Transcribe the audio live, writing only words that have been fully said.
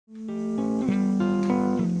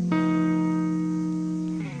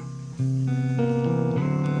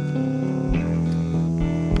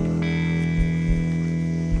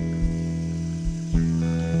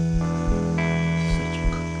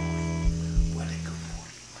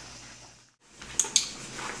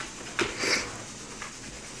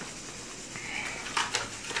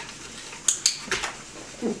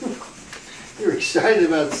excited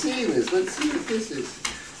about seeing this. Let's see what this is.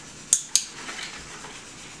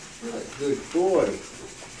 What a good boy.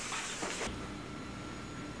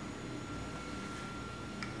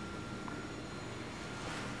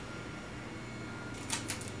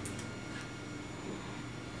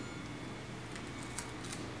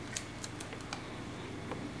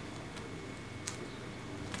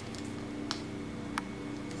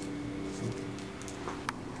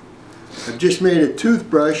 I've just made a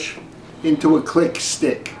toothbrush into a click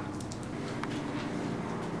stick.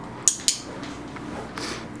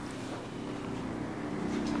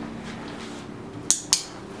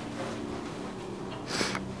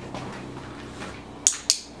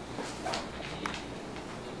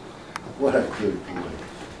 What a good boy.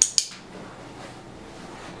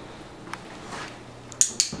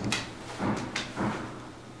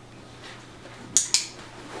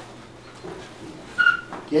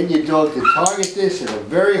 Get your dog to target this at a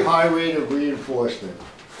very high rate of reinforcement.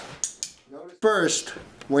 First,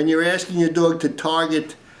 when you're asking your dog to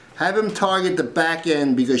target, have him target the back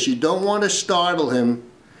end because you don't want to startle him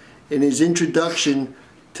in his introduction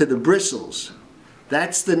to the bristles.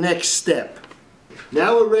 That's the next step.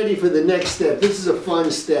 Now we're ready for the next step. This is a fun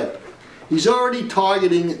step. He's already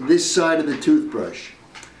targeting this side of the toothbrush.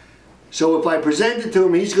 So if I present it to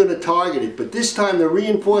him, he's going to target it. But this time the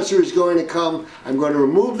reinforcer is going to come. I'm going to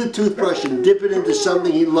remove the toothbrush and dip it into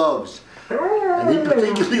something he loves. And he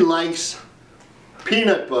particularly likes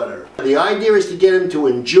peanut butter. The idea is to get him to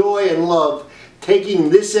enjoy and love taking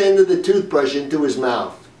this end of the toothbrush into his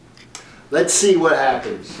mouth. Let's see what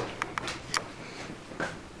happens.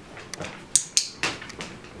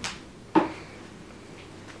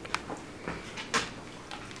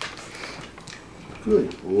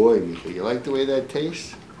 Good boy, Mika. You like the way that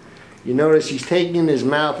tastes? You notice he's taking in his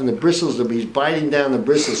mouth and the bristles, he's biting down the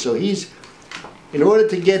bristles. So he's, in order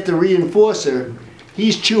to get the reinforcer,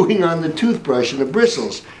 he's chewing on the toothbrush and the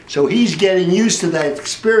bristles. So he's getting used to that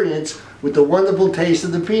experience with the wonderful taste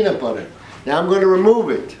of the peanut butter. Now I'm going to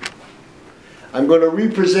remove it. I'm going to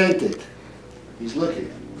represent it. He's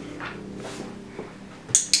looking.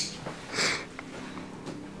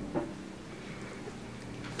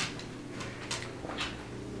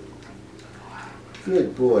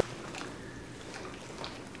 Good boy.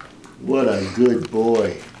 What a good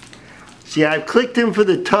boy. See, I've clicked him for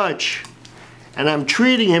the touch, and I'm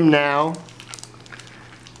treating him now.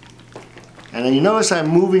 And you notice I'm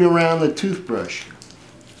moving around the toothbrush.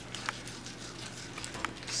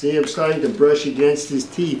 See, I'm starting to brush against his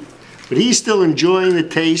teeth. But he's still enjoying the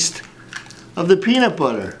taste of the peanut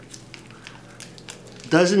butter.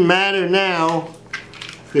 Doesn't matter now,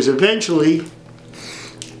 because eventually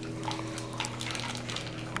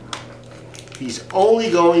he's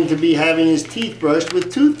only going to be having his teeth brushed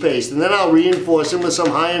with toothpaste, and then I'll reinforce him with some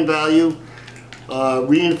high-in-value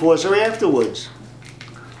reinforcer afterwards,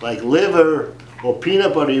 like liver or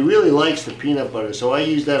peanut butter. He really likes the peanut butter, so I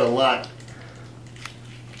use that a lot.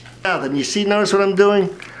 Now then, notice what I'm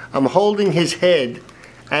doing? I'm holding his head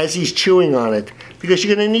as he's chewing on it, because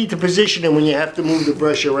you're going to need to position him when you have to move the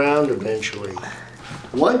brush around eventually.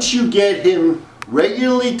 Once you get him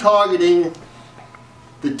regularly targeting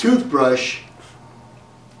the toothbrush,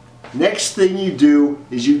 next thing you do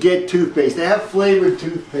is you get toothpaste. They have flavored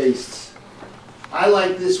toothpastes. I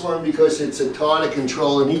like this one because it's a tartar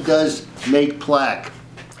control, and he does make plaque.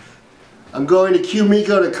 I'm going to cue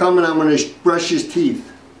Miko to come, and I'm going to brush his teeth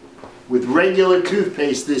with regular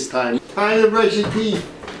toothpaste this time. Time to brush your teeth.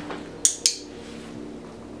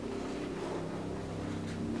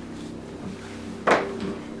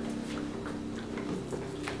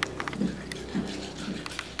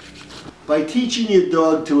 By teaching your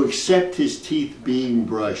dog to accept his teeth being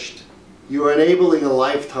brushed, you are enabling a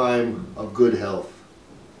lifetime of good health.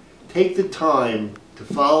 Take the time to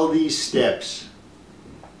follow these steps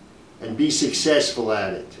and be successful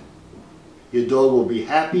at it. Your dog will be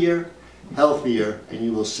happier, healthier, and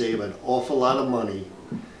you will save an awful lot of money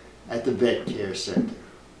at the vet care center.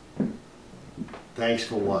 Thanks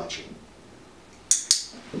for watching.